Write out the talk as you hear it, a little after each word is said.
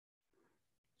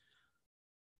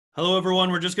Hello, everyone.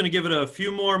 We're just going to give it a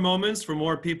few more moments for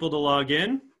more people to log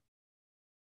in.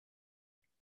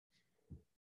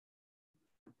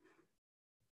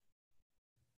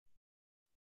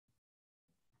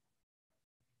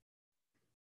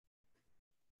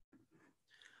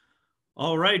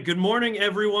 All right. Good morning,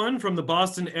 everyone from the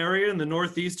Boston area in the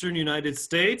northeastern United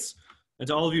States. And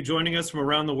to all of you joining us from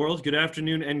around the world, good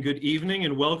afternoon and good evening,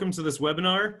 and welcome to this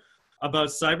webinar about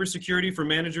cybersecurity for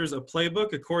managers, a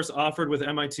playbook, a course offered with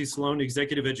MIT Sloan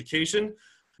Executive Education.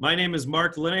 My name is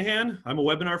Mark Linehan. I'm a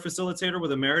webinar facilitator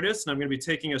with Emeritus, and I'm going to be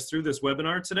taking us through this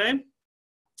webinar today.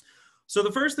 So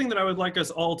the first thing that I would like us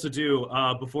all to do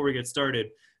before we get started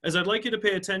is I'd like you to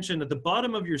pay attention at the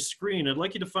bottom of your screen. I'd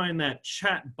like you to find that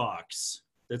chat box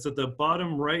that's at the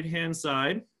bottom right-hand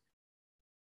side.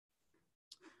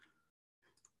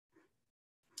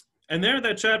 And there,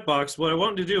 that chat box, what I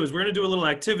want to do is we're going to do a little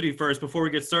activity first before we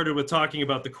get started with talking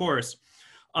about the course.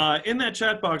 In that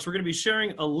chat box, we're going to be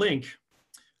sharing a link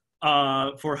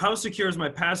for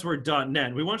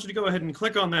howsecureismypassword.net. We want you to go ahead and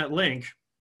click on that link,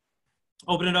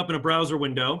 open it up in a browser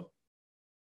window.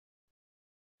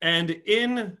 And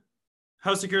in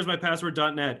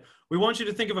howsecureismypassword.net, we want you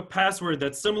to think of a password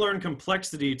that's similar in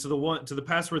complexity to the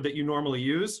password that you normally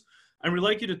use. And we'd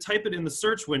like you to type it in the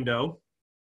search window.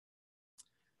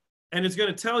 And it's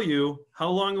going to tell you how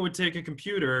long it would take a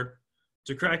computer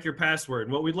to crack your password.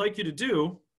 And what we'd like you to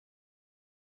do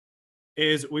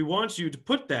is we want you to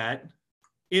put that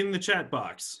in the chat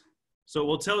box. So it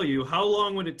will tell you how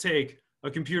long would it take a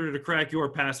computer to crack your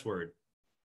password.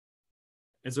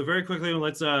 And so very quickly,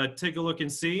 let's take a look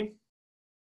and see.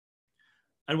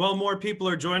 And while more people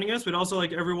are joining us, we'd also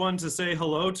like everyone to say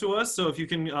hello to us. So if you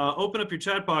can open up your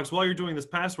chat box while you're doing this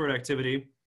password activity.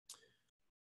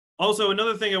 Also,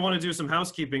 another thing I want to do some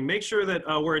housekeeping. Make sure that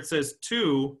where it says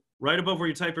to, right above where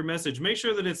you type your message, make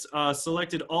sure that it's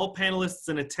selected all panelists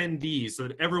and attendees so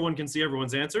that everyone can see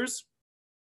everyone's answers.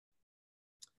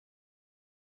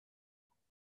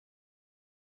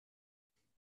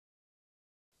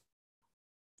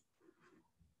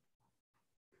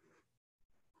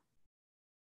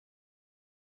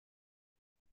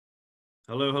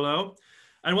 Hello, hello.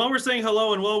 And while we're saying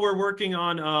hello and while we're working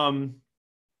on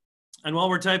and while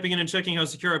we're typing in and checking how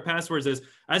secure our passwords is,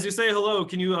 as you say hello,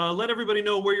 can you let everybody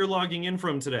know where you're logging in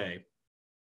from today?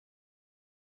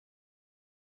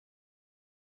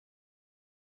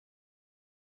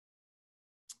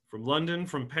 From London,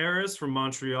 from Paris, from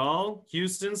Montreal,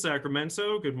 Houston,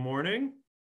 Sacramento, good morning.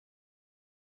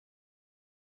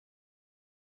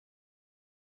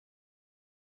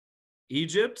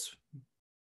 Egypt,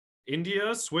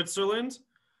 India, Switzerland,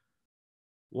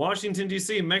 Washington,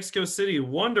 D.C., Mexico City,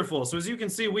 wonderful. So as you can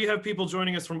see, we have people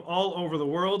joining us from all over the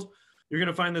world. You're going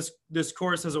to find this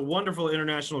course has a wonderful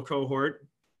international cohort.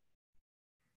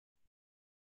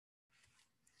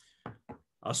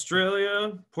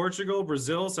 Australia, Portugal,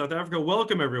 Brazil, South Africa,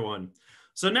 welcome everyone.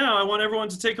 So now I want everyone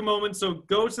to take a moment. So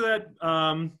go to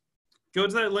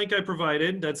that link I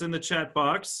provided that's in the chat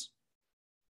box.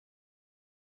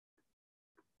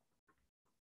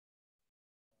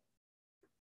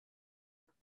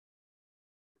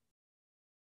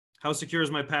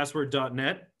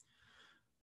 howsecureismypassword.net.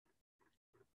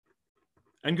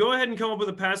 And go ahead and come up with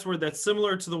a password that's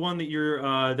similar to the one that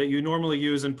you normally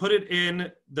use and put it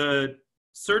in the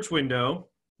search window,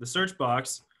 the search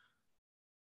box.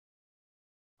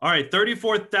 All right,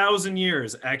 34,000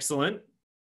 years, excellent.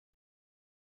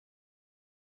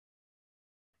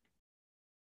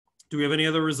 Do we have any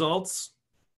other results?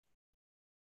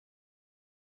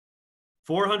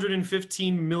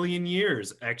 415 million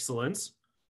years, excellent.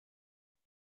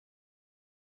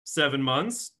 7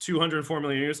 months, 204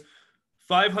 million years,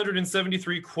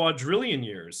 573 quadrillion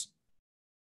years.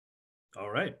 All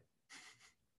right.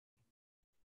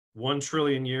 1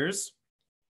 trillion years.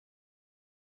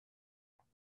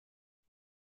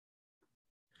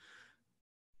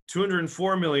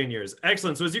 204 million years.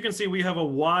 Excellent. So as you can see, we have a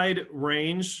wide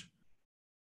range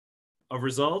of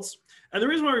results. And the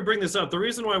reason why we bring this up, the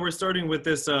reason why we're starting with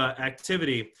this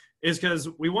activity is because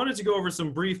we wanted to go over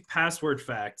some brief password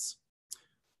facts.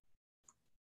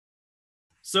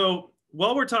 So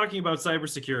while we're talking about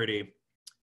cybersecurity,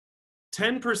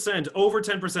 10%, over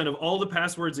 10% of all the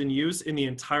passwords in use in the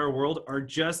entire world are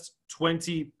just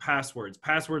 20 passwords.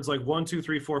 Passwords like 1, 2,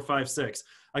 3, 4, 5, 6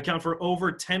 account for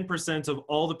over 10% of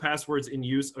all the passwords in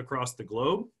use across the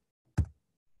globe.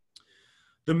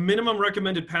 The minimum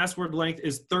recommended password length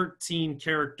is 13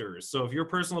 characters. So if your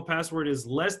personal password is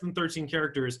less than 13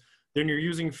 characters, then you're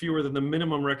using fewer than the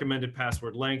minimum recommended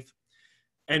password length.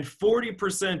 And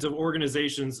 40% of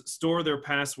organizations store their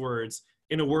passwords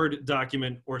in a Word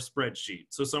document or spreadsheet,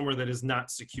 so somewhere that is not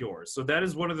secure. So that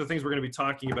is one of the things we're going to be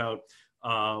talking about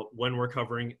when we're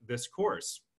covering this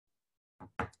course.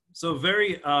 So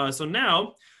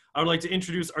now I would like to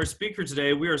introduce our speaker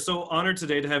today. We are so honored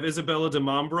today to have Isabella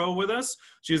DeMambro with us.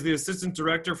 She is the Assistant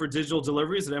Director for Digital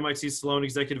Deliveries at MIT Sloan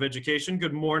Executive Education.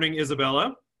 Good morning,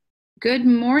 Isabella. Good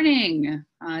morning.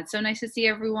 It's so nice to see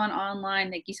everyone online.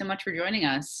 Thank you so much for joining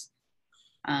us.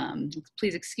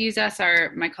 Please excuse us.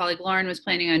 My colleague Lauren was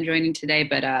planning on joining today,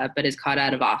 but is caught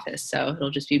out of office, so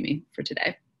it'll just be me for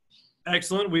today.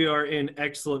 Excellent. We are in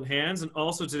excellent hands. And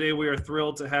also today we are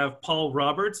thrilled to have Paul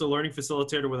Roberts, a learning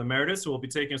facilitator with Emeritus, who will be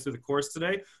taking us through the course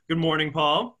today. Good morning,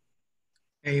 Paul.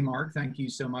 Hey, Mark. Thank you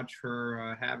so much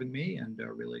for having me, and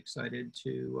really excited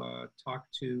to talk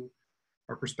to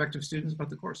our prospective students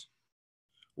about the course.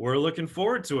 We're looking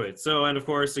forward to it. So, and of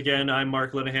course, again, I'm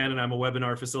Mark Linehan, and I'm a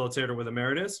webinar facilitator with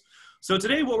Emeritus. So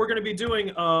today what we're going to be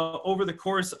doing over the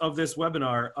course of this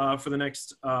webinar for the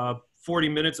next 40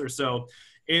 minutes or so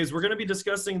is we're going to be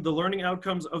discussing the learning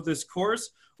outcomes of this course.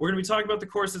 We're going to be talking about the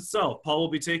course itself. Paul will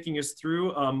be taking us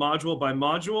through module by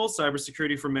module,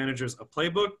 Cybersecurity for Managers, a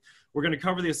Playbook. We're going to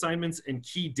cover the assignments and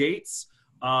key dates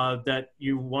that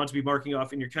you want to be marking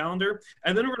off in your calendar.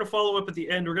 And then we're going to follow up at the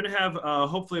end. We're going to have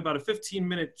hopefully about a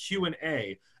 15-minute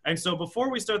Q&A. And so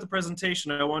before we start the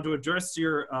presentation, I want to address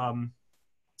your,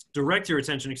 direct your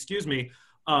attention,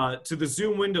 to the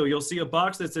Zoom window. You'll see a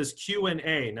box that says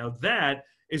Q&A. Now that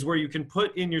is where you can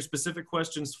put in your specific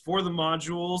questions for the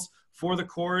modules, for the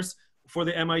course, for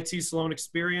the MIT Sloan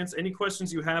experience. Any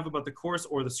questions you have about the course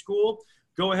or the school,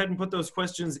 go ahead and put those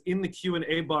questions in the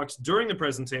Q&A box during the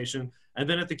presentation, and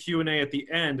then at the Q&A at the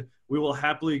end, we will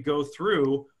happily go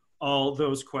through all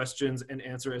those questions and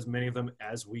answer as many of them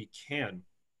as we can.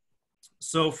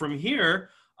 So from here,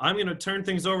 I'm going to turn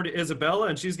things over to Isabella,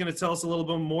 and she's going to tell us a little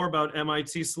bit more about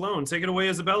MIT Sloan. Take it away,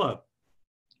 Isabella.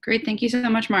 Great. Thank you so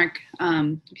much, Mark.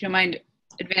 If you don't mind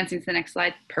advancing to the next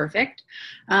slide. Perfect.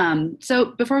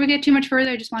 So before we get too much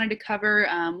further, I just wanted to cover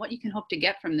what you can hope to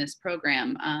get from this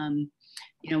program.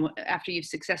 After you've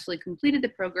successfully completed the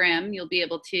program, you'll be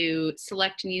able to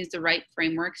select and use the right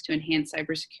frameworks to enhance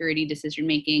cybersecurity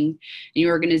decision-making in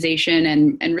your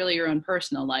organization and really your own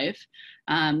personal life.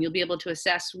 You'll be able to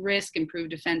assess risk, improve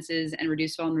defenses, and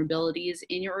reduce vulnerabilities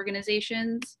in your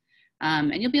organizations.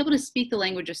 And you'll be able to speak the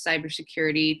language of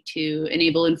cybersecurity to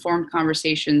enable informed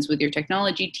conversations with your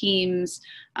technology teams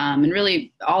and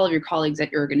really all of your colleagues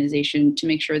at your organization to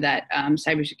make sure that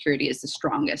cybersecurity is the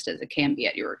strongest as it can be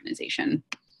at your organization.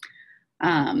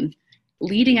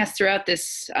 Leading us throughout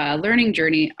this learning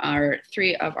journey are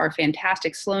three of our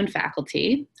fantastic Sloan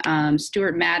faculty.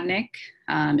 Stuart Madnick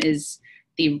is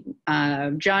the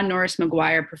John Norris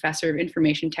McGuire Professor of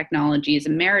Information Technologies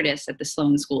Emeritus at the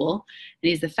Sloan School, and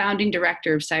he's the founding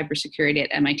director of cybersecurity at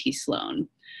MIT Sloan.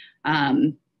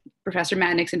 Professor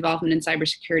Madnick's involvement in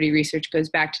cybersecurity research goes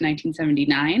back to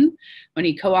 1979 when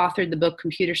he co-authored the book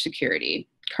Computer Security.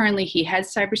 Currently, he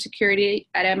heads cybersecurity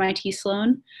at MIT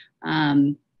Sloan,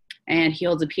 and he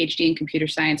holds a PhD in computer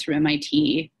science from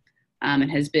MIT and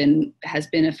has been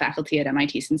a faculty at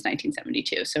MIT since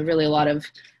 1972. So really a lot of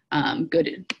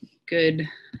good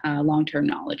long-term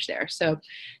knowledge there. So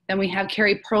then we have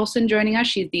Carrie Perlson joining us.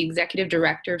 She's the Executive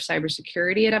Director of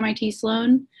Cybersecurity at MIT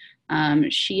Sloan.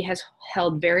 She has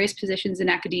held various positions in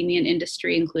academia and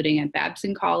industry, including at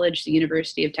Babson College, the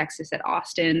University of Texas at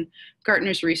Austin,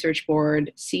 Gartner's Research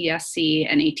Board, CSC,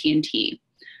 and AT&T.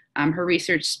 Her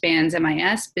research spans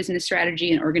MIS, business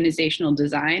strategy, and organizational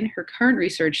design. Her current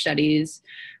research studies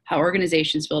how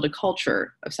organizations build a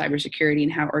culture of cybersecurity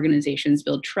and how organizations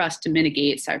build trust to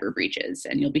mitigate cyber breaches.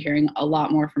 And you'll be hearing a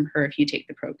lot more from her if you take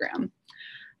the program.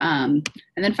 And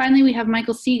then finally, we have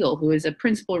Michael Siegel, who is a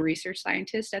principal research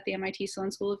scientist at the MIT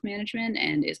Sloan School of Management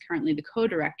and is currently the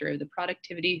co-director of the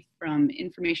Productivity from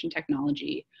Information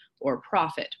Technology, or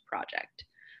PROFIT project.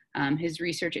 His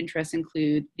research interests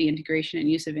include the integration and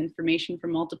use of information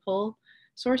from multiple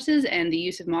sources and the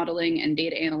use of modeling and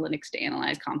data analytics to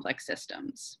analyze complex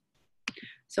systems.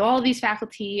 So all of these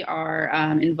faculty are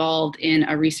involved in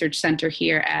a research center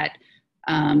here at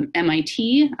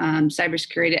MIT,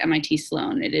 Cybersecurity at MIT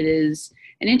Sloan. It is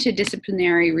an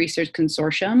interdisciplinary research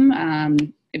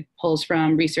consortium. It pulls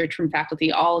from research from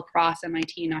faculty all across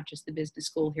MIT, not just the business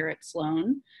school here at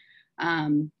Sloan.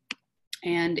 And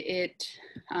it's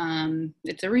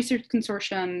a research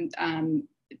consortium.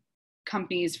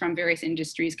 Companies from various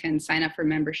industries can sign up for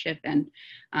membership and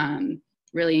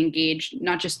really engage,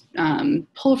 not just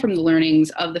pull from the learnings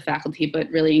of the faculty, but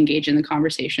really engage in the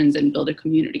conversations and build a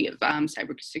community of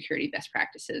cybersecurity best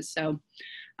practices. So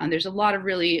there's a lot of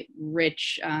really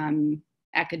rich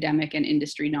academic and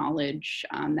industry knowledge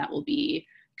that will be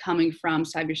coming from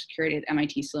cybersecurity at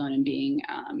MIT Sloan and being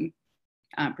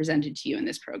presented to you in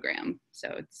this program.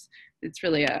 So it's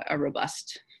really a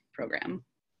robust program.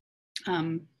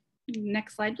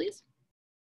 Next slide, please.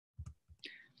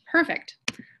 Perfect.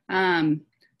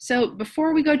 So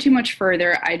before we go too much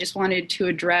further, I just wanted to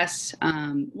address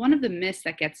one of the myths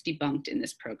that gets debunked in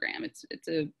this program. It's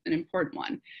an important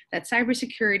one, that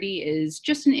cybersecurity is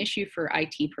just an issue for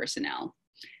IT personnel.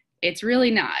 It's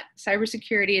really not.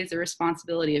 Cybersecurity is the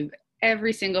responsibility of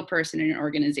every single person in an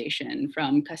organization,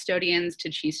 from custodians to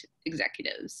chief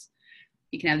executives.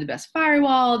 You can have the best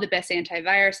firewall, the best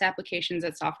antivirus applications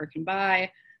that software can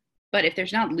buy, but if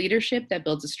there's not leadership that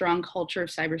builds a strong culture of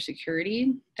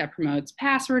cybersecurity, that promotes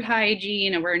password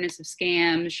hygiene, awareness of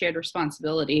scams, shared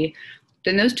responsibility,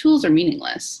 then those tools are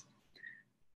meaningless.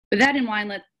 With that in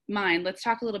mind, let's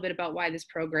talk a little bit about why this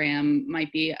program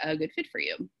might be a good fit for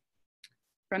you.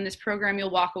 From this program, you'll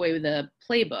walk away with a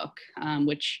playbook,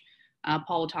 which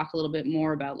Paul will talk a little bit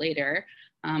more about later.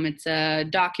 It's a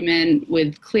document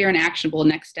with clear and actionable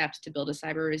next steps to build a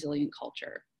cyber resilient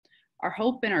culture. Our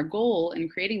hope and our goal in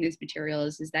creating these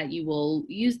materials is that you will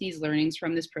use these learnings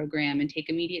from this program and take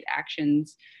immediate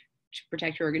actions to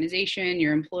protect your organization,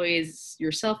 your employees,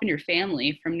 yourself, and your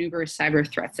family from numerous cyber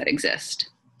threats that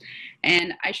exist.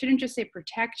 And I shouldn't just say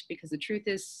protect, because the truth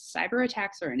is cyber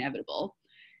attacks are inevitable.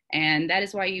 And that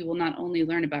is why you will not only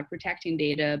learn about protecting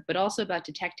data, but also about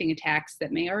detecting attacks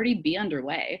that may already be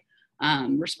underway,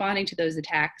 responding to those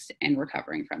attacks and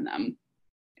recovering from them.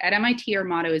 At MIT, our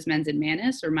motto is mens in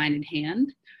manus, or mind in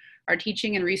hand. Our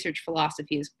teaching and research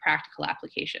philosophy is practical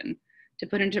application, to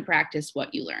put into practice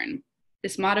what you learn.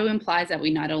 This motto implies that we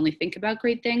not only think about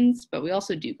great things, but we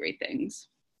also do great things.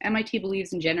 MIT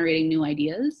believes in generating new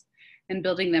ideas and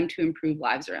building them to improve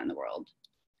lives around the world.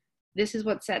 This is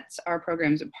what sets our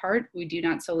programs apart. We do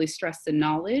not solely stress the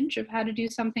knowledge of how to do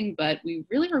something, but we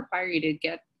really require you to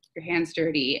get your hands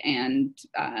dirty and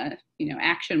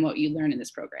action what you learn in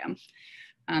this program.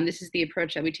 This is the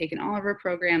approach that we take in all of our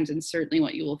programs, and certainly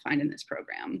what you will find in this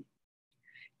program.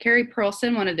 Carrie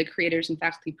Perlson, one of the creators and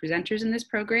faculty presenters in this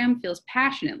program, feels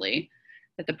passionately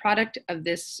that the product of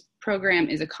this program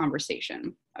is a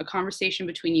conversation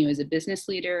between you as a business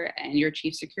leader and your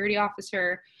chief security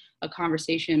officer, a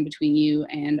conversation between you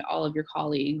and all of your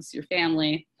colleagues, your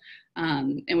family,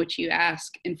 in which you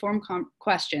ask informed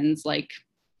questions like,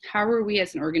 how are we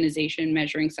as an organization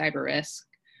measuring cyber risk?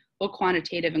 What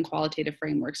quantitative and qualitative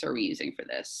frameworks are we using for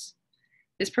this?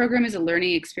 This program is a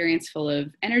learning experience full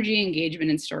of energy, engagement,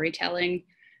 and storytelling.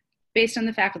 Based on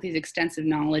the faculty's extensive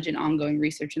knowledge and ongoing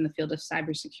research in the field of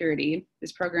cybersecurity,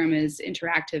 this program is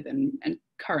interactive and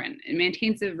current. It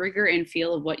maintains the rigor and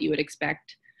feel of what you would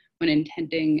expect when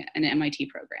attending an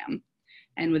MIT program.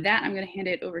 And with that, I'm going to hand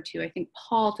it over to, I think,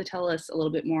 Paul to tell us a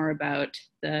little bit more about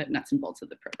the nuts and bolts of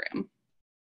the program.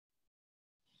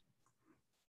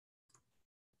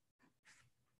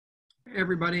 Hey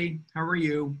everybody, how are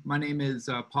you? My name is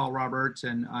Paul Roberts,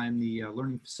 and I'm the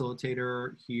learning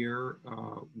facilitator here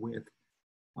with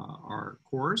our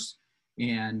course,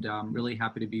 and I'm really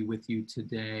happy to be with you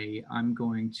today. I'm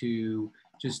going to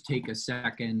just take a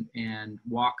second and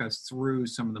walk us through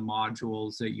some of the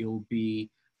modules that you'll be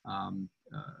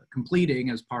completing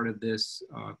as part of this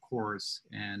course,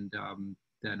 and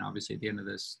then obviously at the end of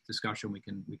this discussion we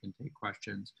can take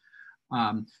questions.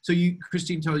 So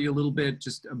Christine told you a little bit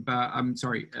just about,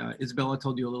 Isabella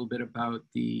told you a little bit about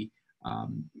the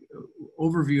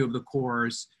overview of the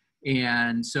course.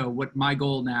 And so what my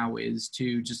goal now is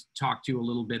to just talk to you a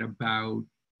little bit about,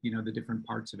 the different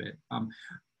parts of it.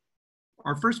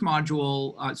 Our first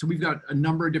module, so we've got a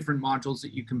number of different modules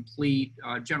that you complete,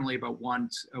 generally about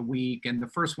once a week. And the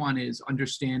first one is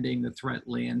understanding the threat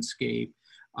landscape.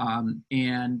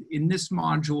 And in this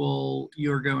module,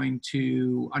 you're going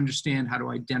to understand how to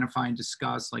identify and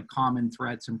discuss like common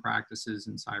threats and practices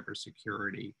in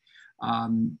cybersecurity.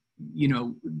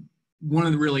 One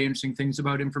of the really interesting things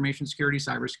about information security,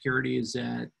 cybersecurity, is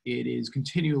that it is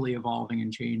continually evolving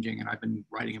and changing, and I've been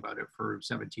writing about it for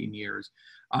 17 years.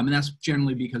 And that's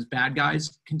generally because bad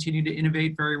guys continue to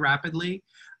innovate very rapidly,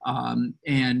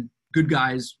 and good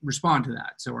guys respond to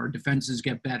that. So our defenses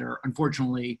get better.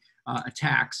 Unfortunately,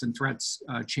 attacks and threats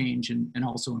change and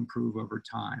also improve over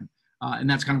time. And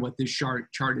that's kind of what this chart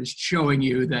is showing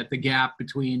you, that the gap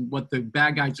between what the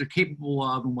bad guys are capable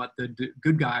of and what the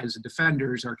good guys, the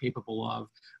defenders, are capable of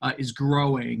is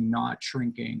growing, not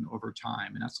shrinking over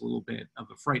time. And that's a little bit of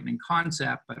a frightening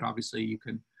concept, but obviously you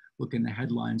can look in the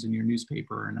headlines in your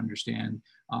newspaper and understand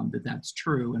that that's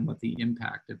true and what the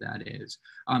impact of that is.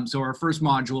 So our first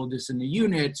module, just in the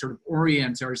unit, sort of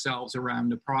orients ourselves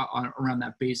around around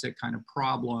that basic kind of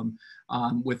problem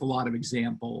with a lot of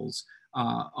examples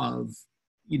of,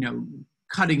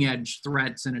 cutting edge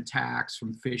threats and attacks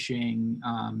from phishing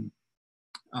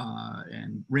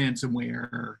and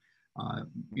ransomware,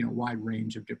 wide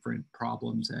range of different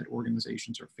problems that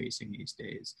organizations are facing these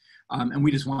days. And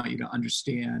we just want you to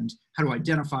understand how to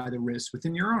identify the risks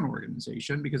within your own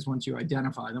organization, because once you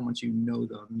identify them, once you know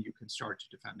them, you can start to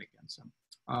defend against them.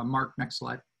 Mark, next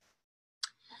slide.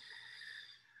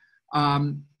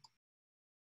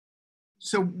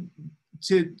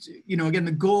 Again,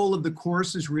 the goal of the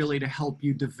course is really to help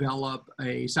you develop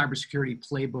a cybersecurity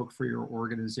playbook for your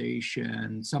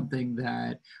organization, something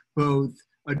that both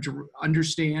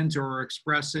understands or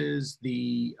expresses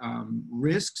the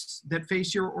risks that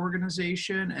face your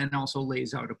organization and also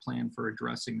lays out a plan for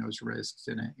addressing those risks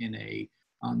in a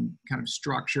kind of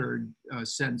structured,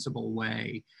 sensible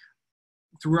way.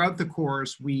 Throughout the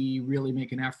course, we really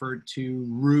make an effort to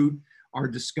root our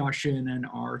discussion and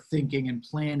our thinking and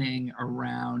planning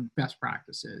around best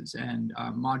practices. And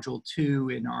Module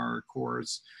 2 in our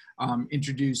course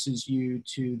introduces you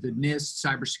to the NIST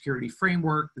cybersecurity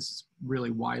framework. This is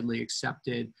really widely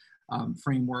accepted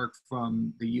framework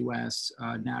from the US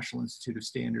National Institute of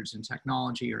Standards and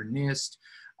Technology, or NIST.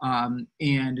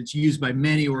 And it's used by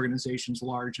many organizations,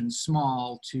 large and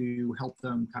small, to help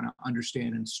them kind of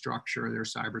understand and structure their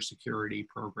cybersecurity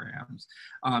programs.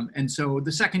 And so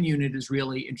the second unit is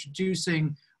really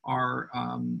introducing our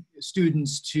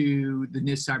students to the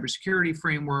NIST cybersecurity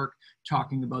framework,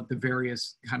 talking about the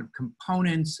various kind of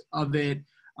components of it,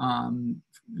 from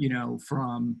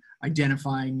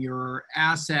identifying your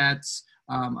assets,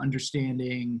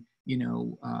 understanding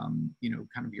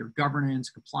kind of your governance,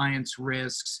 compliance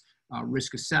risks,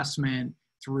 risk assessment,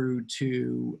 through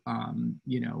to,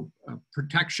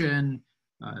 protection,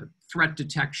 threat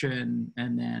detection,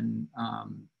 and then,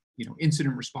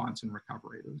 incident response and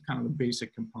recovery. Those are kind of the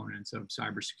basic components of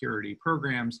cybersecurity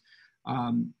programs.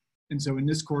 And so in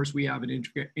this course, we have an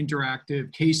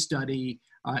interactive case study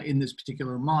in this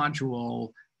particular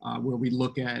module where we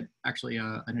look at actually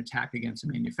an attack against a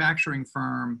manufacturing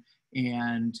firm,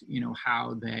 and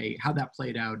how that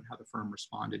played out, how the firm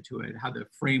responded to it, how the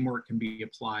framework can be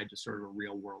applied to sort of a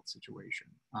real world situation.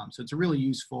 So it's a really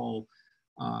useful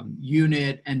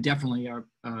unit, and definitely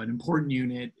an important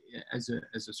unit as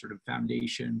a sort of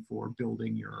foundation for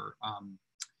building your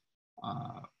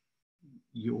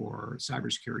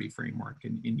cybersecurity framework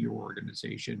in your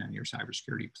organization and your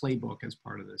cybersecurity playbook as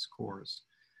part of this course.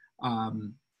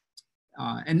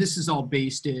 And this is all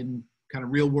based in kind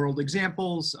of real world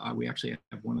examples. We actually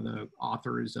have one of the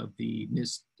authors of the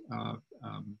NIST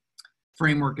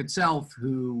framework itself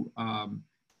who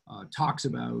talks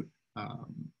about a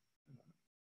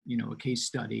case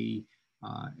study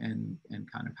and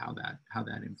kind of how that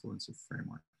influences the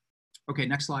framework. Okay,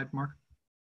 next slide, Mark.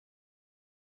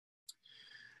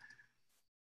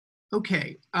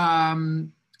 Okay,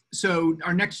 so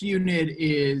our next unit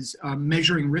is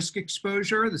measuring risk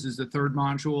exposure. This is the third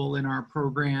module in our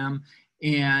program,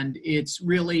 and it's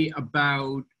really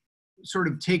about sort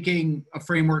of taking a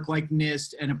framework like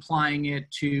NIST and applying it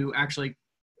to actually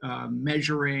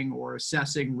measuring or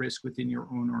assessing risk within your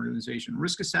own organization.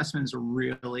 Risk assessment is a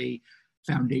really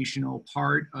foundational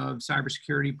part of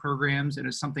cybersecurity programs, and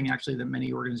it's something actually that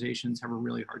many organizations have a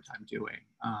really hard time doing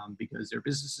because their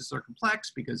businesses are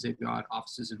complex, because they've got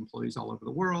offices and employees all over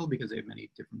the world, because they have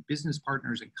many different business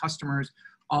partners and customers,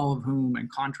 all of whom,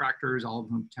 and contractors, all of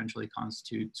whom potentially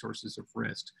constitute sources of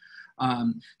risk.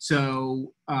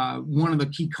 So one of the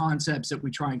key concepts that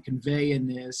we try and convey in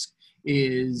this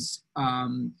is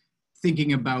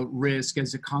thinking about risk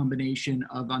as a combination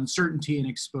of uncertainty and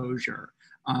exposure.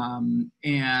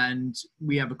 And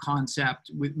we have a concept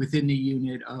within the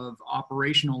unit of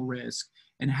operational risk,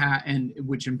 and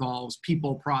which involves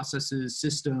people, processes,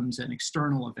 systems, and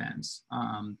external events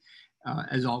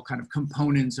as all kind of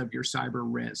components of your cyber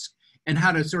risk, and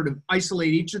how to sort of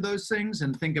isolate each of those things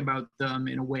and think about them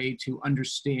in a way to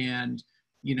understand,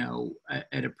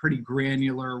 at a pretty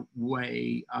granular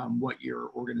way, what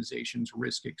your organization's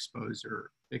risk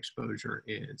exposure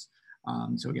is.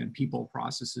 So again, people,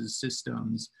 processes,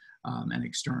 systems, and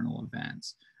external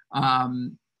events,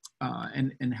 and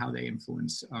how they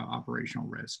influence operational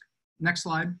risk. Next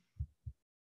slide.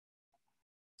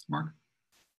 Mark?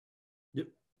 Yep.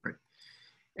 Great.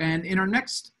 And in our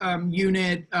next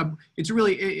unit, it's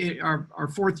really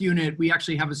our fourth unit. We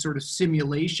actually have a sort of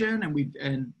simulation, and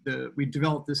we've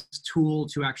developed this tool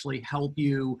to actually help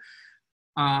you,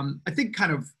 I think,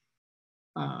 kind of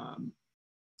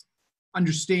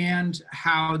understand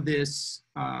how this,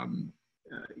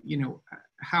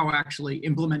 how actually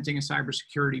implementing a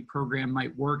cybersecurity program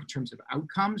might work in terms of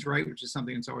outcomes, right? Which is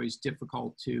something that's always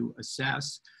difficult to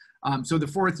assess. So the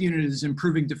fourth unit is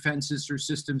improving defenses through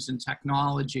systems and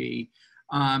technology.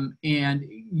 And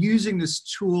using this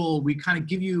tool, we kind of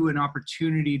give you an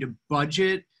opportunity to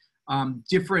budget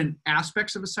different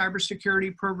aspects of a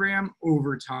cybersecurity program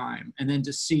over time, and then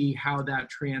to see how that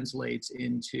translates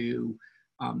into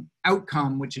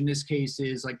outcome, which in this case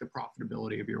is like the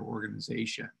profitability of your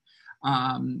organization.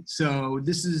 So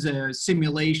this is a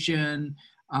simulation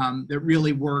that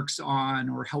really works on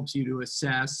or helps you to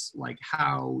assess like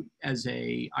how, as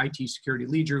a IT security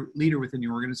leader within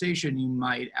your organization, you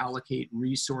might allocate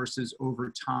resources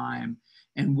over time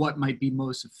and what might be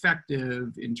most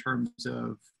effective in terms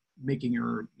of making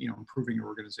your, improving your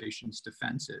organization's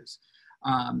defenses.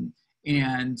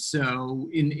 And so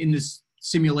in this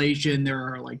simulation, there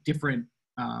are like different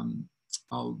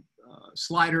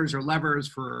sliders or levers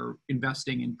for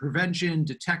investing in prevention,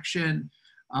 detection,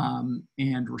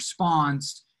 and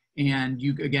response. And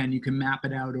you can map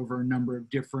it out over a number of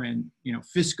different,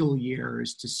 fiscal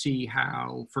years to see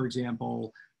how, for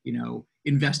example,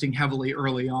 investing heavily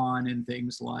early on in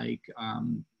things like,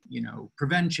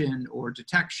 prevention or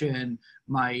detection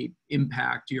might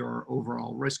impact your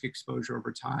overall risk exposure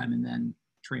over time and then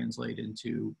translate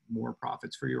into more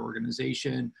profits for your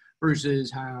organization,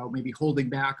 versus how maybe holding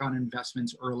back on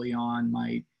investments early on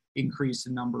might increase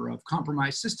the number of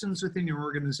compromised systems within your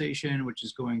organization, which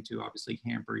is going to obviously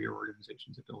hamper your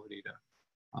organization's ability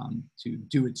to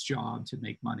do its job, to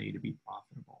make money, to be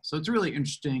profitable. So it's a really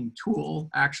interesting tool,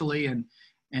 actually, and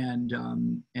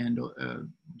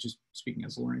just speaking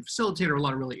as a learning facilitator, a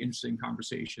lot of really interesting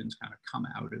conversations kind of come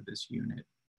out of this unit.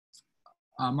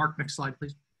 Mark, next slide,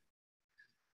 please.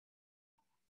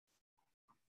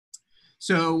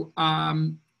 So,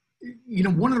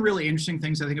 one of the really interesting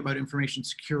things I think about information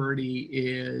security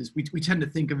is we tend to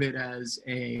think of it as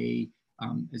a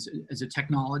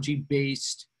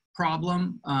technology-based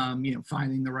problem,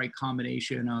 finding the right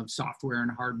combination of software and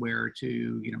hardware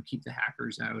to, keep the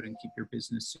hackers out and keep your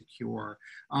business secure.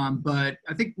 But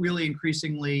I think really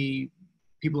increasingly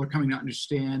people are coming to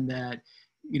understand that,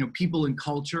 people and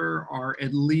culture are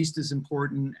at least as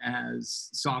important as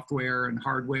software and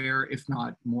hardware, if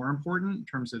not more important in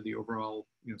terms of the overall,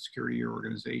 security of your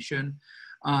organization.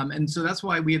 And so that's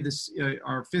why we have this,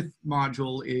 our fifth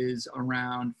module is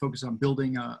around focus on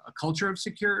building a culture of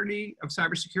security, of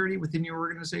cybersecurity within your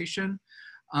organization.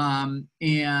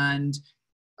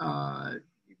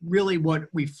 Really what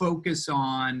we focus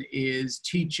on is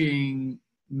teaching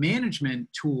management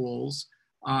tools,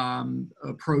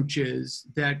 approaches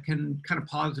that can kind of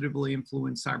positively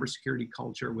influence cybersecurity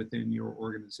culture within your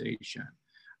organization.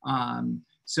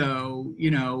 So,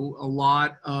 a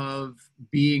lot of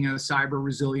being a cyber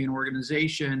resilient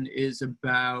organization is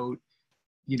about,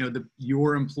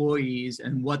 your employees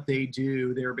and what they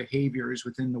do, their behaviors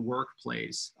within the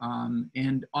workplace.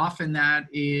 And often that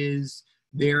is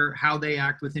how they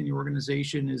act within your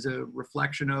organization is a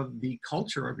reflection of the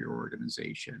culture of your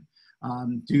organization.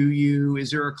 Is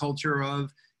there a culture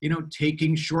of,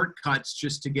 taking shortcuts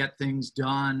just to get things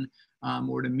done,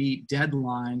 or to meet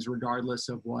deadlines, regardless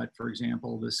of what, for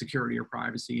example, the security or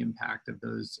privacy impact of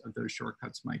those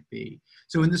shortcuts might be?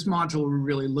 So in this module, we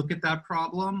really look at that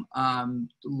problem,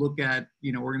 look at,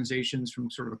 organizations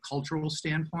from sort of a cultural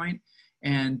standpoint,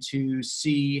 and to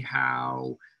see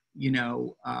how,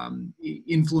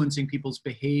 influencing people's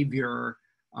behavior,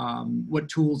 what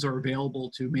tools are available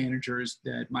to managers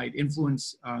that might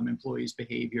influence employees'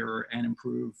 behavior and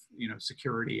improve,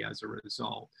 security as a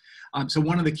result. So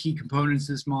one of the key components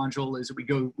of this module is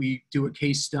that we do a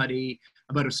case study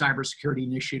about a cybersecurity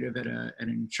initiative at an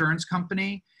insurance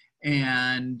company,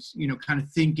 and kind of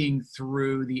thinking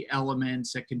through the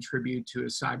elements that contribute to a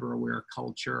cyber-aware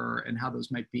culture and how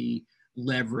those might be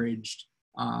leveraged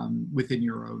within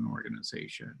your own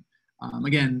organization.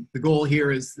 Again, the goal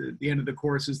here is the end of the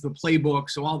course is the playbook.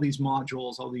 So all these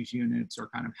modules, all these units are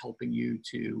kind of helping you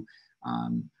to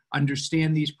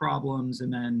understand these problems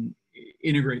and then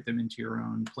integrate them into your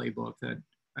own playbook that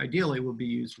ideally will be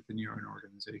used within your own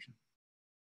organization.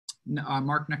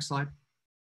 Mark, next slide.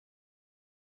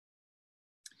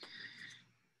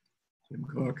 Tim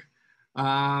Cook.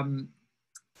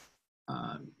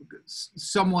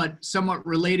 Somewhat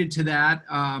related to that,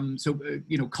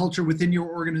 culture within your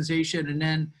organization, and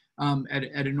then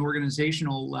at an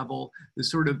organizational level, the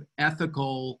sort of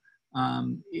ethical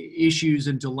issues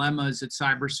and dilemmas that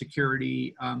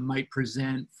cybersecurity might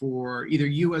present for either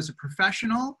you as a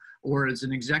professional or as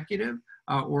an executive,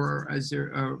 or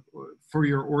for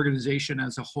your organization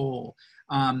as a whole.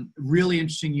 Really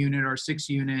interesting unit, our 6th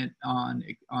unit on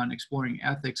exploring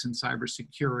ethics and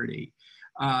cybersecurity.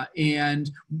 And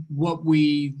what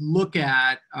we look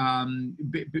at,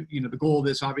 the goal of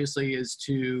this obviously is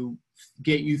to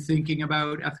get you thinking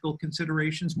about ethical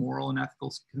considerations, moral and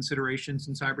ethical considerations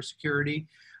in cybersecurity,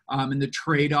 and the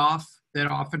trade-off that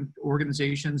often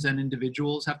organizations and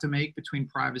individuals have to make between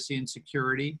privacy and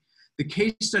security. The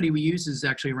case study we use is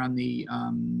actually around the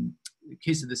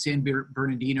case of the San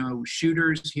Bernardino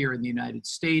shooters here in the United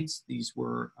States. These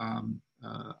were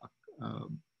a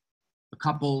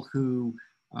couple who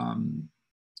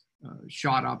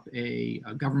shot up a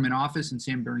government office in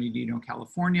San Bernardino,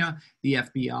 California. The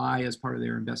FBI, as part of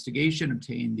their investigation,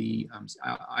 obtained the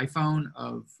iPhone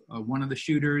of one of the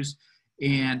shooters,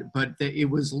 but it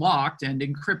was locked and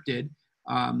encrypted.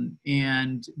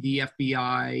 And the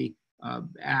FBI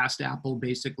asked Apple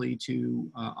basically to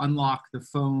unlock the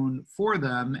phone for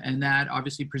them, and that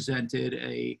obviously presented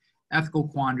a ethical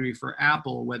quandary for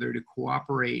Apple, whether to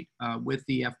cooperate with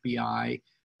the FBI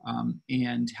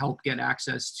and help get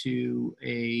access to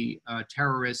a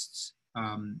terrorist's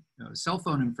cell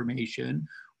phone information,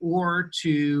 or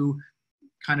to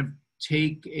kind of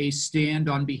take a stand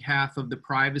on behalf of the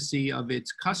privacy of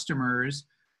its customers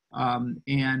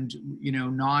and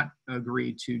not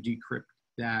agree to decrypt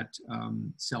that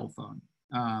cell phone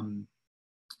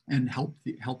and help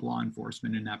law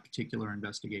enforcement in that particular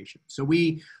investigation. So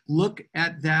we look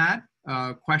at that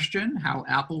question, how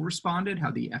Apple responded, how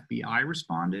the FBI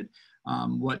responded,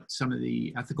 what some of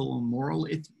the ethical and moral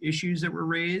issues that were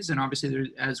raised. And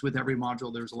obviously, as with every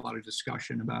module, there's a lot of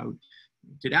discussion about,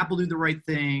 did Apple do the right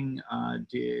thing?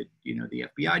 Did the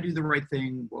FBI do the right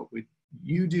thing? What would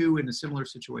you do in a similar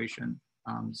situation?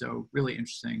 So really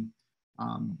interesting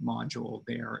module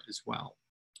there as well.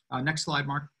 Next slide,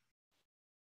 Mark.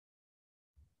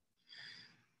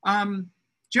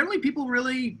 Generally, people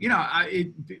really,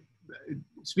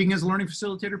 speaking as a learning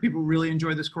facilitator, people really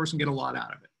enjoy this course and get a lot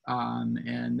out of it.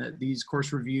 And these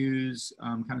course reviews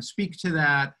kind of speak to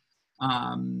that.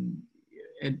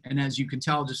 And as you can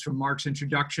tell just from Mark's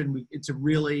introduction, it's a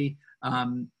really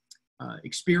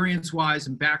experience-wise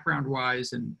and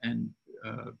background-wise and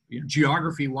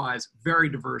geography-wise, very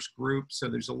diverse group. So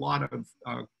there's a lot of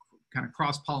kind of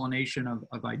cross-pollination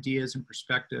of ideas and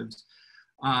perspectives.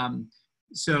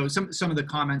 So some of the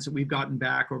comments that we've gotten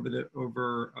back over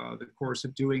the course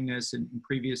of doing this in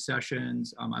previous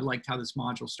sessions, I liked how this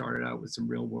module started out with some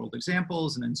real-world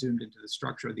examples and then zoomed into the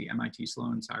structure of the MIT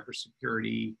Sloan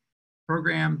Cybersecurity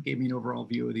program, gave me an overall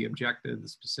view of the objective, the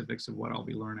specifics of what I'll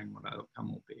be learning, what outcome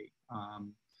will be. I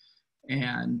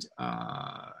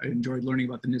enjoyed learning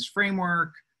about the NIST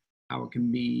framework, how it can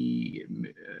be,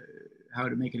 how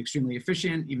to make it extremely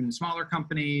efficient, even in smaller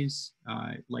companies.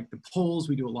 Like the polls,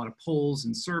 we do a lot of polls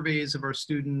and surveys of our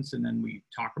students, and then we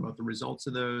talk about the results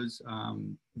of those.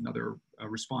 Another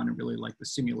respondent really liked the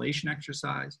simulation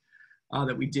exercise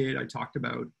that we did. I talked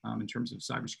about in terms of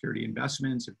cybersecurity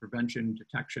investments and prevention,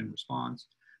 detection, response.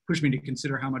 Pushed me to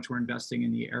consider how much we're investing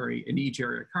in each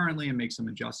area currently and make some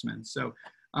adjustments. So,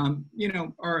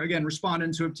 our, again,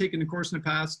 respondents who have taken the course in the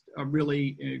past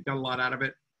really got a lot out of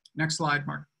it. Next slide,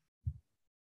 Mark.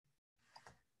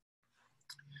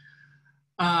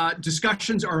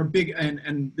 Discussions are a big,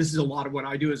 and this is a lot of what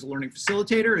I do as a learning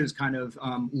facilitator, is kind of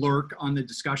lurk on the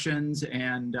discussions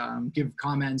and give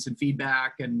comments and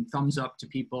feedback and thumbs up to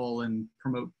people and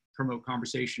promote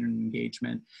conversation and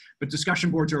engagement. But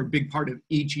discussion boards are a big part of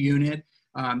each unit.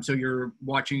 So you're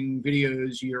watching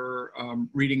videos, you're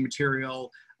reading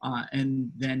material,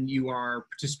 and then you are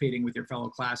participating with your fellow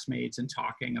classmates and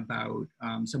talking about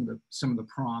some of the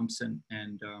prompts and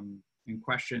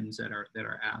questions that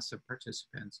are asked of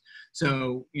participants.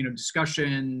 So,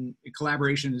 discussion,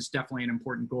 collaboration is definitely an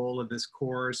important goal of this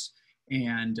course.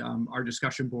 And our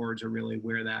discussion boards are really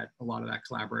where a lot of that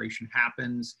collaboration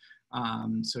happens.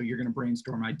 So you're going to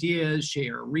brainstorm ideas,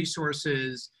 share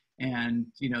resources, and,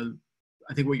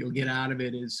 I think what you'll get out of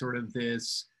it is sort of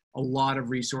a lot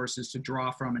of resources to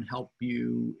draw from and help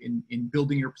you in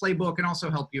building your playbook, and also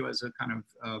help you as a kind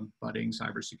of budding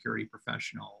cybersecurity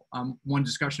professional. One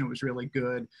discussion that was really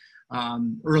good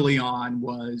early on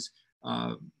was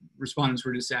respondents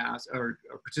were just asked, or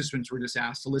participants were just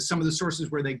asked to list some of the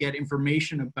sources where they get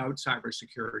information about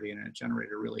cybersecurity, and it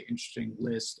generated a really interesting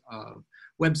list of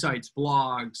websites,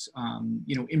 blogs,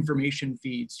 information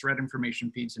feeds, threat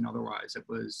information feeds, and otherwise. It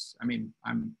was, I've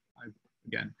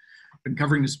again been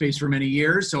covering the space for many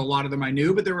years, so a lot of them I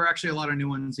knew, but there were actually a lot of new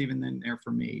ones even in there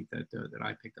for me that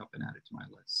I picked up and added to my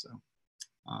list. So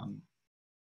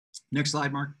next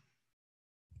slide, Mark.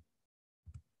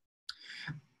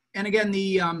 And again,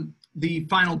 the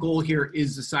final goal here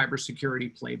is the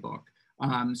cybersecurity playbook.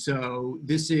 So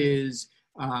this is,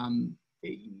 a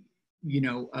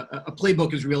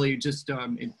playbook is really just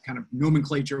kind of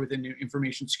nomenclature within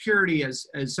information security as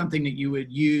something that you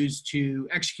would use to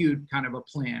execute kind of a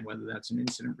plan, whether that's an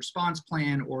incident response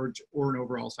plan or an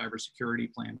overall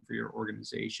cybersecurity plan for your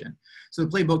organization. So the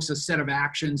playbook's a set of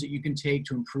actions that you can take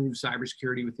to improve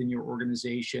cybersecurity within your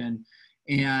organization.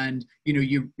 And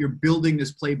you're building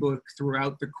this playbook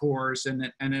throughout the course,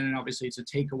 and then obviously it's a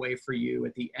takeaway for you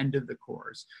at the end of the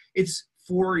course. It's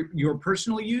for your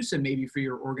personal use and maybe for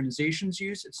your organization's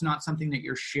use. It's not something that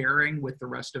you're sharing with the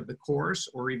rest of the course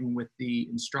or even with the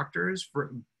instructors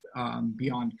for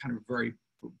beyond kind of a very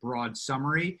broad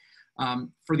summary,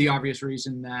 for the obvious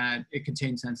reason that it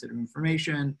contains sensitive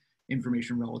information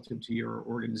relative to your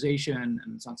organization,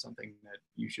 and it's not something that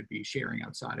you should be sharing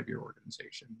outside of your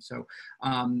organization. So,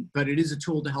 but it is a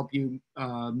tool to help you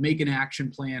make an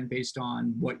action plan based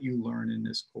on what you learn in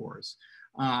this course.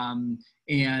 And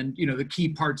the key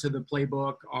parts of the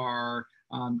playbook are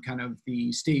kind of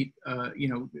the state,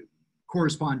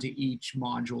 correspond to each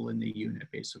module in the unit.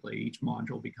 Basically, each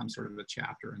module becomes sort of a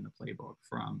chapter in the playbook,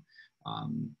 from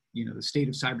the state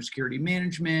of cybersecurity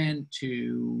management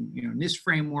to NIST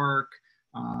framework,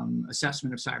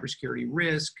 assessment of cybersecurity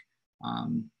risk,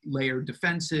 layered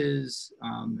defenses,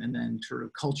 and then sort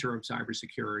of culture of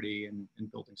cybersecurity and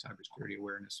building cybersecurity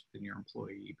awareness within your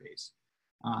employee base,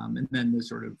 and then the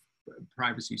sort of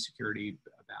privacy security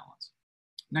balance.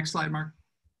 Next slide, Mark.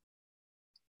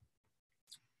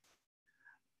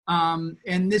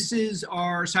 And this is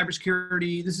our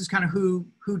cybersecurity. This is kind of who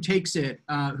takes it,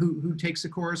 who takes the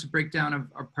course, a breakdown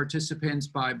of participants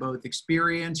by both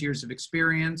experience, years of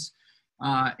experience,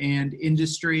 and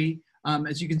industry.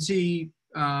 As you can see,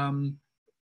 a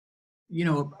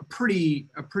pretty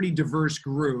diverse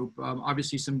group.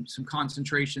 Obviously, some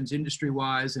concentrations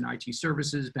industry-wise in IT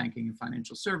services, banking and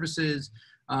financial services,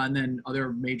 and then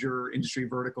other major industry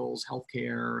verticals,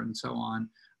 healthcare, and so on.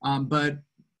 But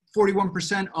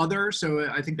 41% other, so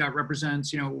I think that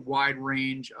represents, a wide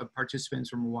range of participants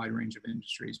from a wide range of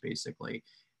industries, basically.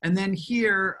 And then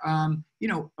here, a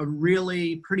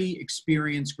really pretty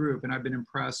experienced group, and I've been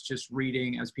impressed just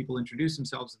reading as people introduce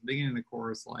themselves at the beginning of the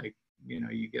course, like,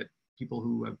 you get people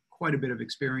who have quite a bit of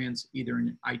experience, either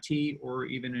in IT or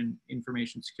even in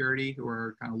information security, who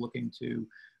are kind of looking to,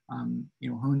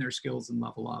 hone their skills and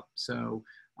level up. So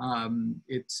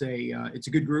it's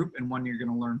a good group and one you're going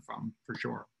to learn from for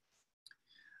sure.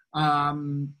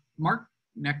 Mark,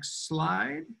 next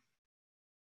slide.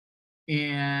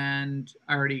 And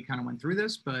I already kind of went through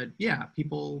this, but yeah,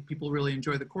 people really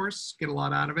enjoy the course, get a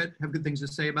lot out of it, have good things to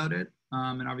say about it,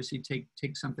 and obviously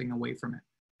take something away from it.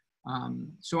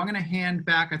 So I'm going to hand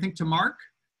back, I think, to Mark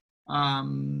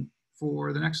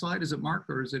for the next slide. Is it Mark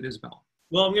or is it Isabel?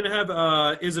 Well, I'm going to have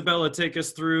Isabella take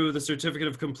us through the certificate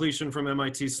of completion from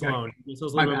MIT Sloan.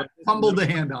 Okay. Fumbled the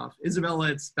handoff.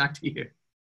 Isabella, it's back to you.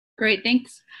 Great,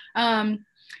 thanks.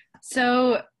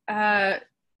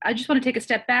 I just want to take a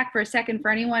step back for a second for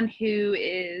anyone who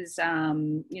is,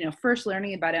 first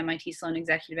learning about MIT Sloan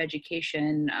Executive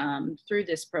Education through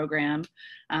this program.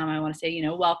 I want to say,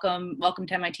 welcome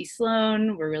to MIT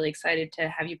Sloan. We're really excited to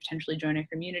have you potentially join our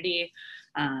community.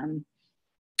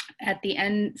 At the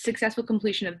end, successful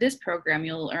completion of this program,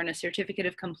 you'll earn a certificate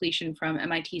of completion from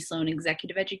MIT Sloan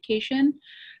Executive Education.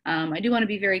 I do want to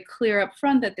be very clear up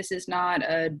front that this is not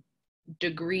a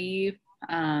degree.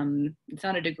 It's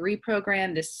not a degree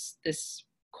program. This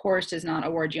course does not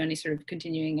award you any sort of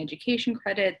continuing education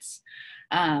credits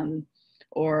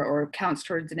or counts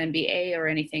towards an MBA or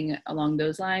anything along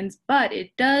those lines, but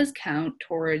it does count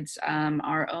towards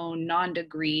our own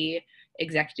non-degree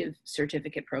executive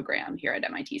certificate program here at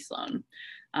MIT Sloan.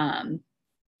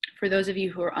 For those of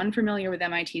you who are unfamiliar with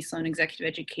MIT Sloan Executive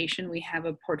Education, we have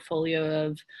a portfolio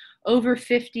of over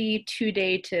 50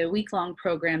 two-day to week-long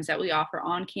programs that we offer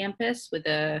on campus, with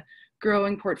a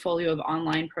growing portfolio of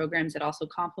online programs that also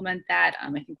complement that.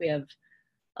 I think we have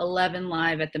 11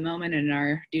 live at the moment and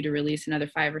are due to release another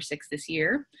 5 or 6 this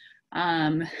year.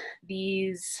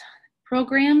 These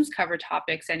programs cover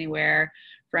topics anywhere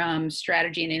from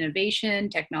strategy and innovation,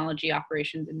 technology,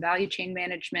 operations and value chain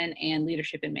management, and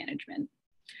leadership and management.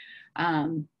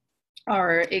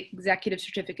 Our executive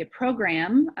certificate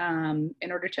program,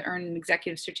 in order to earn an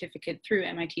executive certificate through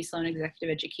MIT Sloan Executive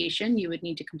Education, you would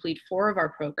need to complete 4 of our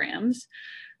programs,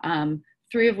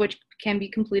 3 of which can be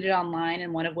completed online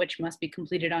and 1 of which must be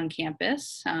completed on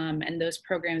campus. And those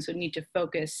programs would need to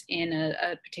focus in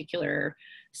a particular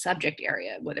subject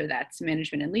area, whether that's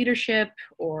management and leadership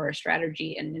or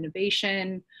strategy and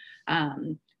innovation. I'll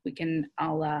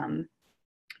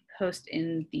post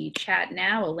in the chat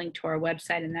now a link to our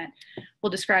website, and that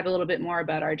will describe a little bit more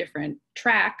about our different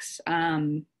tracks.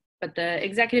 But the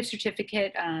executive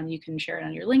certificate, you can share it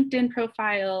on your LinkedIn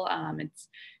profile.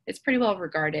 It's pretty well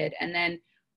regarded. And then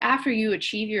after you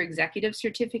achieve your executive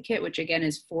certificate, which again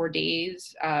is 4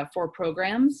 days, 4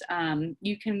 programs,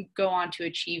 you can go on to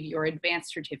achieve your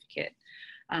advanced certificate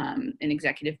in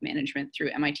executive management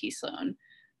through MIT Sloan.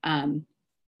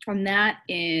 And that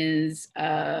is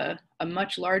a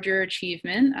much larger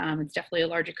achievement. It's definitely a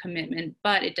larger commitment,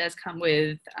 but it does come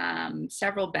with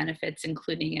several benefits,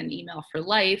 including an email for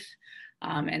life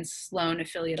and Sloan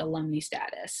affiliate alumni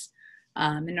status.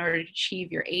 In order to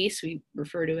achieve your ACE, we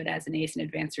refer to it as an ACE and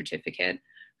advanced certificate,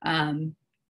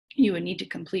 you would need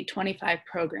to complete 25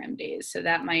 program days. So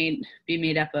that might be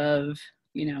made up of,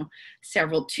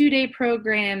 several 2-day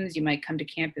programs. You might come to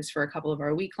campus for a couple of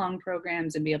our week-long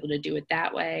programs and be able to do it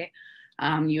that way.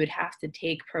 You would have to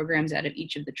take programs out of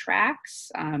each of the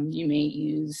tracks. You may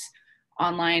use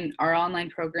our online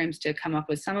programs to come up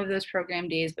with some of those program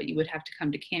days, but you would have to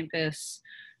come to campus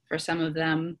for some of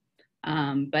them.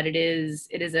 But it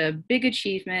is a big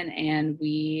achievement, and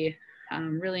we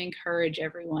really encourage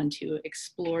everyone to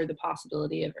explore the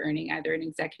possibility of earning either an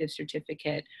executive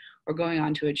certificate or going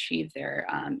on to achieve their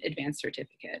advanced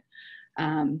certificate.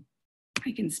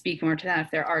 I can speak more to that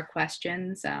if there are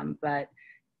questions, but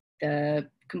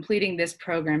completing this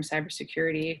program,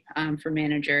 Cybersecurity for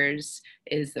Managers,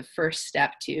 is the first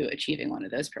step to achieving one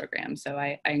of those programs. So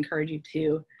I encourage you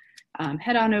to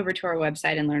head on over to our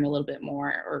website and learn a little bit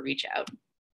more, or reach out.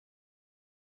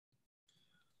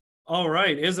 All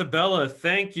right, Isabella,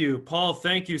 thank you. Paul,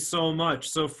 thank you so much.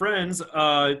 So friends,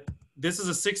 this is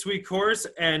a 6-week course,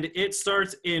 and it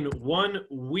starts in 1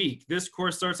 week. This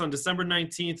course starts on December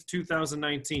 19th,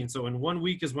 2019. So in 1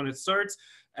 week is when it starts,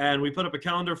 and we put up a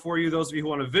calendar for you. Those of you who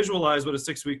want to visualize what a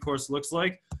 6-week course looks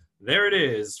like, there it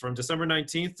is, from December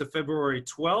 19th to February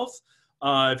 12th.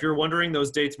 If you're wondering,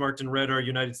 those dates marked in red are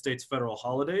United States federal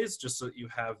holidays, just so that you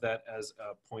have that as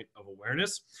a point of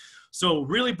awareness. So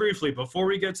really briefly, before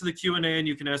we get to the Q&A, and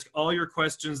you can ask all your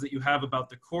questions that you have about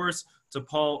the course to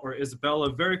Paul or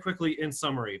Isabella, very quickly in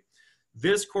summary.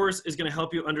 This course is going to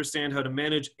help you understand how to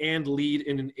manage and lead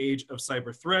in an age of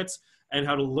cyber threats, and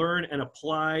how to learn and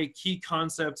apply key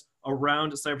concepts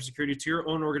around cybersecurity to your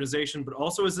own organization, but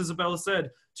also, as Isabella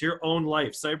said, to your own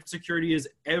life. Cybersecurity is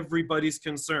everybody's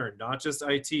concern, not just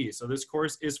IT. So this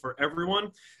course is for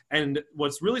everyone. And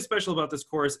what's really special about this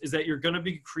course is that you're going to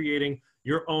be creating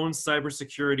your own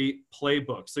cybersecurity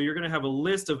playbook. So you're going to have a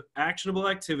list of actionable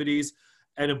activities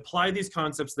and apply these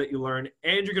concepts that you learn,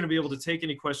 and you're going to be able to take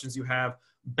any questions you have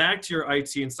back to your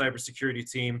IT and cybersecurity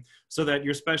team, so that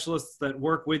your specialists that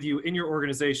work with you in your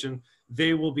organization,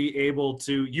 you will be able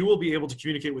to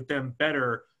communicate with them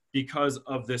better because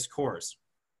of this course.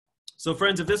 So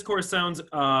friends, if this course sounds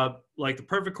like the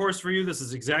perfect course for you, this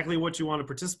is exactly what you want to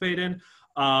participate in.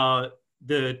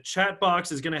 The chat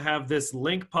box is going to have this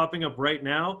link popping up right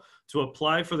now to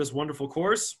apply for this wonderful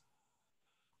course.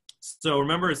 So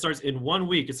remember, it starts in 1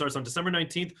 week. It starts on December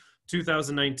 19th,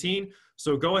 2019.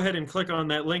 So go ahead and click on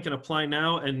that link and apply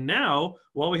now. And now,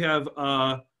 while we have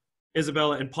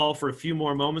Isabella and Paul for a few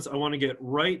more moments, I want to get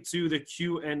right to the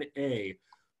Q&A.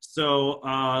 So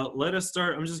let us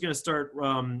start. I'm just going to start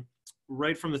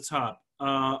right from the top.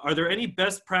 Are there any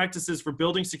best practices for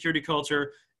building security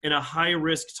culture in a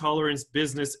high-risk tolerance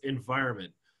business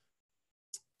environment?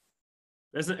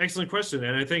 That's an excellent question.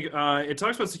 And I think it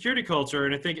talks about security culture.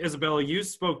 And I think, Isabella, you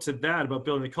spoke to that about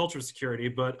building the culture of security,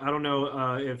 but I don't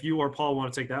know if you or Paul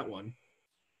want to take that one.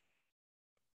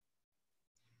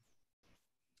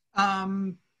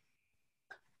 I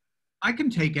can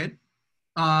take it.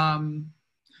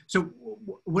 So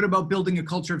what about building a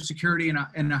culture of security in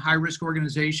a high-risk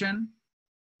organization?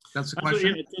 That's the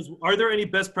question. It says, are there any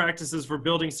best practices for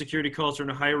building security culture in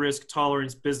a high-risk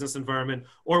tolerance business environment,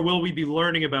 or will we be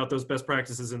learning about those best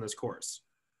practices in this course?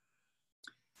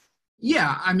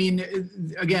 Yeah, I mean,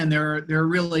 again, there are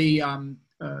really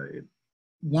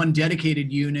one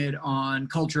dedicated unit on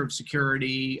culture of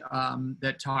security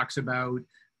that talks about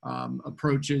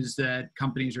approaches that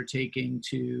companies are taking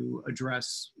to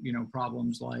address,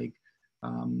 problems like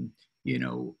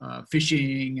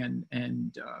phishing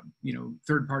and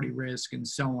third-party risk and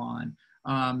so on.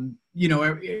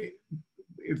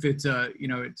 If it's a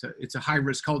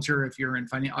high-risk culture, if you're in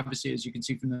finance, obviously, as you can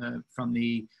see from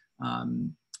the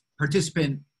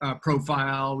participant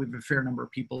profile, we have a fair number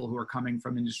of people who are coming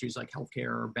from industries like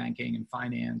healthcare, banking, and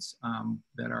finance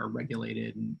that are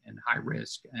regulated and high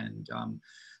risk. And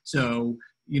so,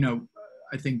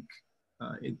 I think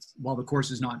while the course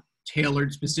is not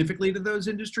tailored specifically to those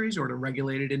industries or to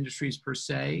regulated industries per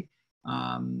se. There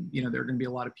are going to be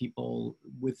a lot of people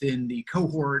within the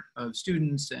cohort of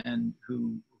students and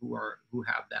who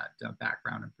have that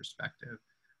background and perspective.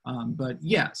 But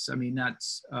yes, I mean,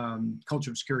 that's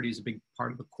culture of security is a big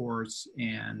part of the course,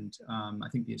 and I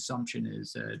think the assumption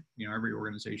is that every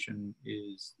organization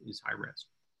is high risk.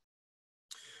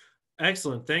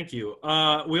 Excellent, thank you.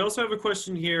 We also have a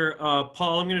question here,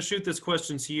 Paul. I'm going to shoot this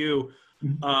question to you.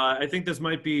 I think this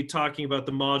might be talking about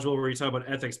the module where you talk about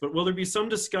ethics, but will there be some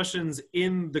discussions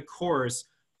in the course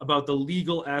about the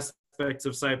legal aspects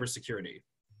of cybersecurity?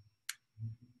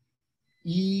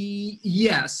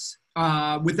 Yes,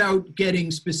 without getting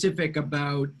specific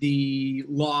about the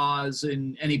laws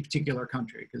in any particular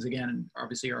country, because again,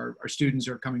 obviously our students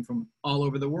are coming from all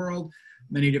over the world,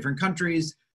 many different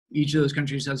countries. Each of those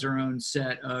countries has their own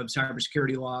set of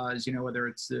cybersecurity laws, whether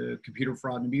it's the Computer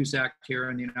Fraud and Abuse Act here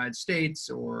in the United States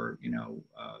or,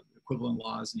 equivalent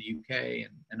laws in the UK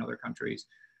and other countries.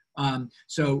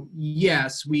 So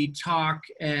yes, we talk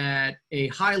at a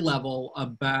high level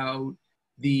about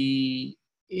the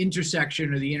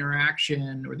intersection or the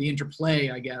interaction or the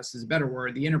interplay, I guess is a better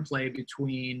word, the interplay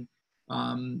between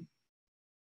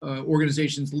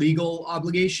organization's legal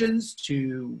obligations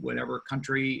to whatever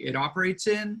country it operates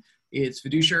in, its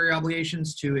fiduciary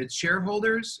obligations to its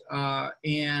shareholders,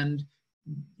 and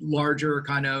larger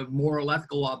kind of moral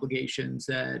ethical obligations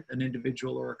that an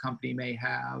individual or a company may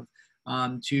have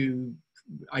to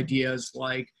ideas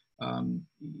like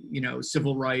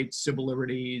civil rights, civil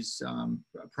liberties,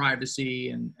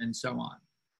 privacy, and so on.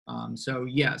 So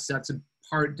yes, that's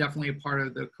definitely a part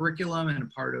of the curriculum and a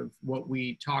part of what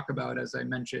we talk about. As I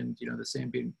mentioned, the San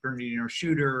Bernardino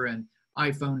shooter and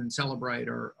iPhone and Celebrite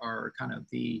are kind of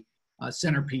the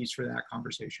centerpiece for that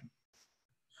conversation.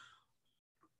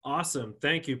 Awesome,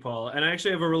 thank you, Paul. And I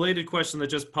actually have a related question that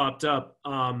just popped up.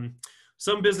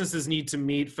 Some businesses need to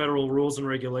meet federal rules and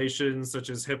regulations such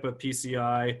as HIPAA,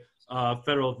 PCI,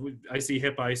 I see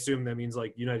HIPAA, I assume that means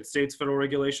like United States federal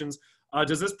regulations.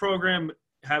 Does this program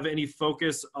have any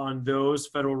focus on those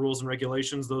federal rules and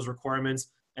regulations, those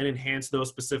requirements, and enhance those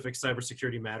specific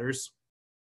cybersecurity matters?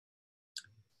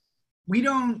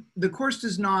 The course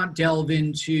does not delve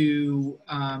into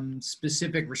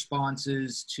specific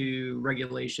responses to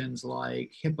regulations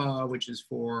like HIPAA, which is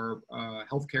for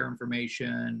healthcare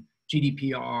information,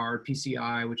 GDPR,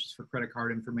 PCI, which is for credit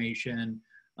card information.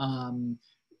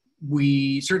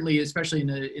 We certainly, especially in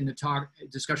the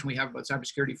discussion we have about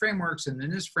cybersecurity frameworks, and in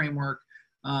this framework,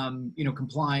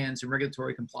 compliance and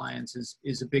regulatory compliance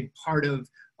is a big part of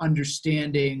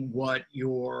understanding what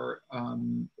your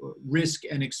risk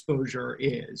and exposure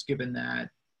is, given that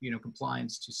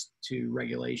compliance to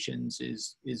regulations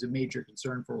is a major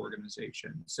concern for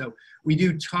organizations. So we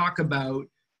do talk about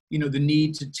the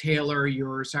need to tailor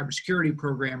your cybersecurity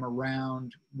program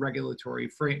around regulatory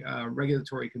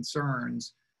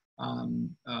concerns,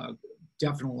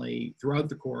 definitely throughout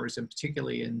the course, and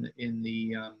particularly in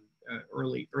the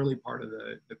early part of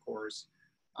the course.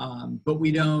 But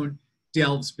we don't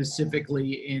delve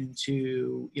specifically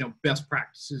into best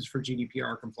practices for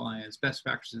GDPR compliance, best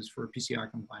practices for PCI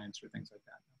compliance, or things like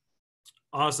that.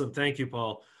 Awesome, thank you,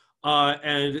 Paul.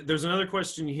 And there's another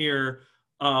question here.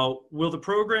 Will the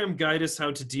program guide us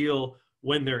how to deal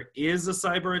when there is a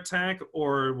cyber attack,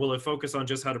 or will it focus on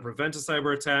just how to prevent a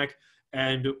cyber attack?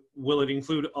 And will it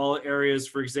include all areas?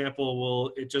 For example,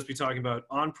 will it just be talking about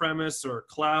on-premise or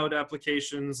cloud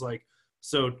applications?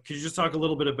 So could you just talk a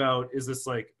little bit about, is this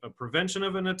like a prevention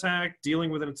of an attack, dealing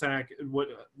with an attack?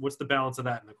 What's the balance of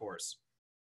that in the course?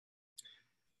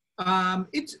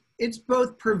 It's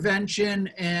both prevention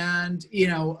and,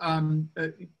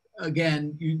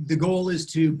 again, the goal is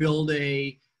to build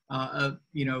a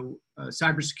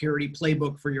cybersecurity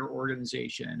playbook for your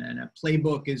organization. And a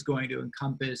playbook is going to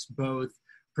encompass both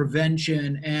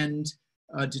prevention and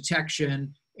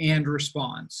detection and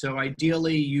response. So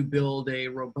ideally, you build a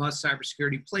robust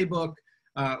cybersecurity playbook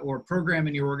or program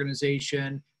in your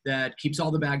organization that keeps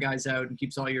all the bad guys out and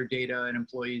keeps all your data and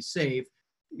employees safe.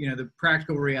 The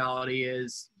practical reality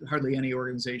is hardly any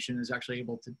organization is actually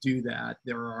able to do that.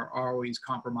 There are always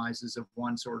compromises of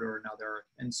one sort or another.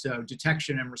 And so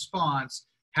detection and response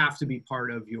have to be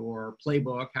part of your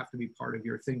playbook, have to be part of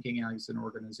your thinking as an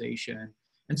organization.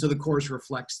 And so the course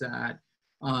reflects that.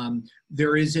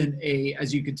 There isn't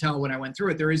as you could tell when I went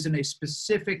through it, there isn't a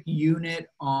specific unit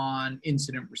on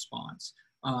incident response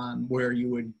where you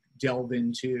would delve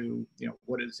into,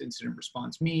 what does incident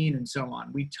response mean and so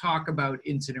on. We talk about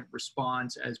incident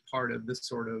response as part of this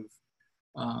sort of,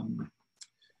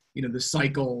 the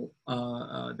cycle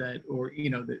the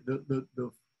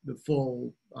the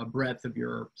full breadth of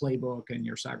your playbook and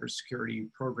your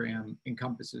cybersecurity program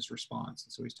encompasses response.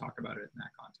 And so we talk about it in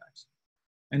that context.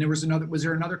 And was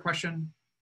there another question?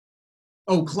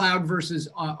 Oh, cloud versus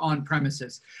on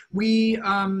premises.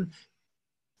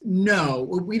 No,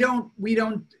 we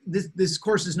don't, this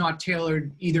course is not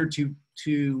tailored either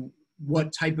to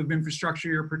what type of infrastructure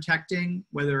you're protecting,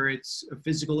 whether it's a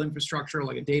physical infrastructure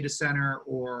like a data center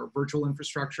or virtual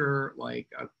infrastructure like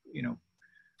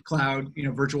cloud,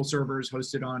 virtual servers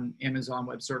hosted on Amazon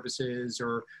Web Services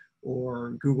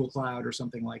or Google Cloud or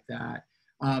something like that.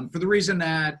 For the reason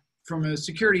that from a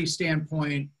security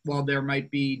standpoint, while there might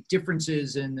be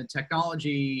differences in the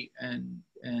technology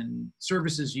and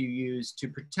services you use to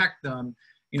protect them,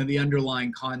 the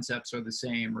underlying concepts are the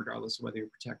same regardless of whether you're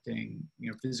protecting,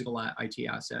 physical IT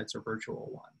assets or virtual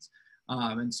ones.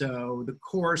 And so the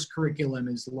course curriculum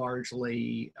is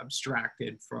largely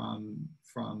abstracted from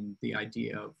the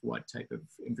idea of what type of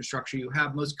infrastructure you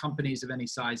have. Most companies of any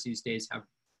size these days have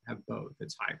both.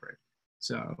 It's hybrid.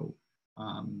 So,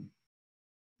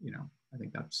 I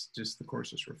think that's just, the course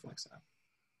just reflects that.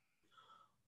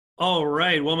 All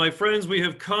right. Well, my friends, we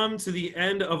have come to the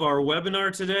end of our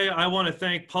webinar today. I want to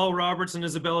thank Paul Roberts and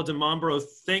Isabella DeMombro.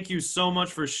 Thank you so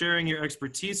much for sharing your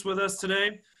expertise with us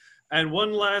today. And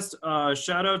one last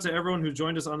shout out to everyone who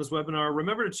joined us on this webinar.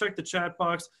 Remember to check the chat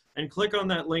box and click on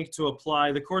that link to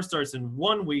apply. The course starts in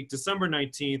 1 week, December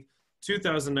 19th,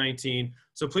 2019.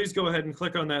 So please go ahead and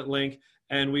click on that link.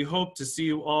 And we hope to see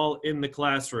you all in the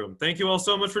classroom. Thank you all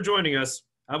so much for joining us.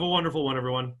 Have a wonderful one,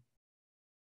 everyone.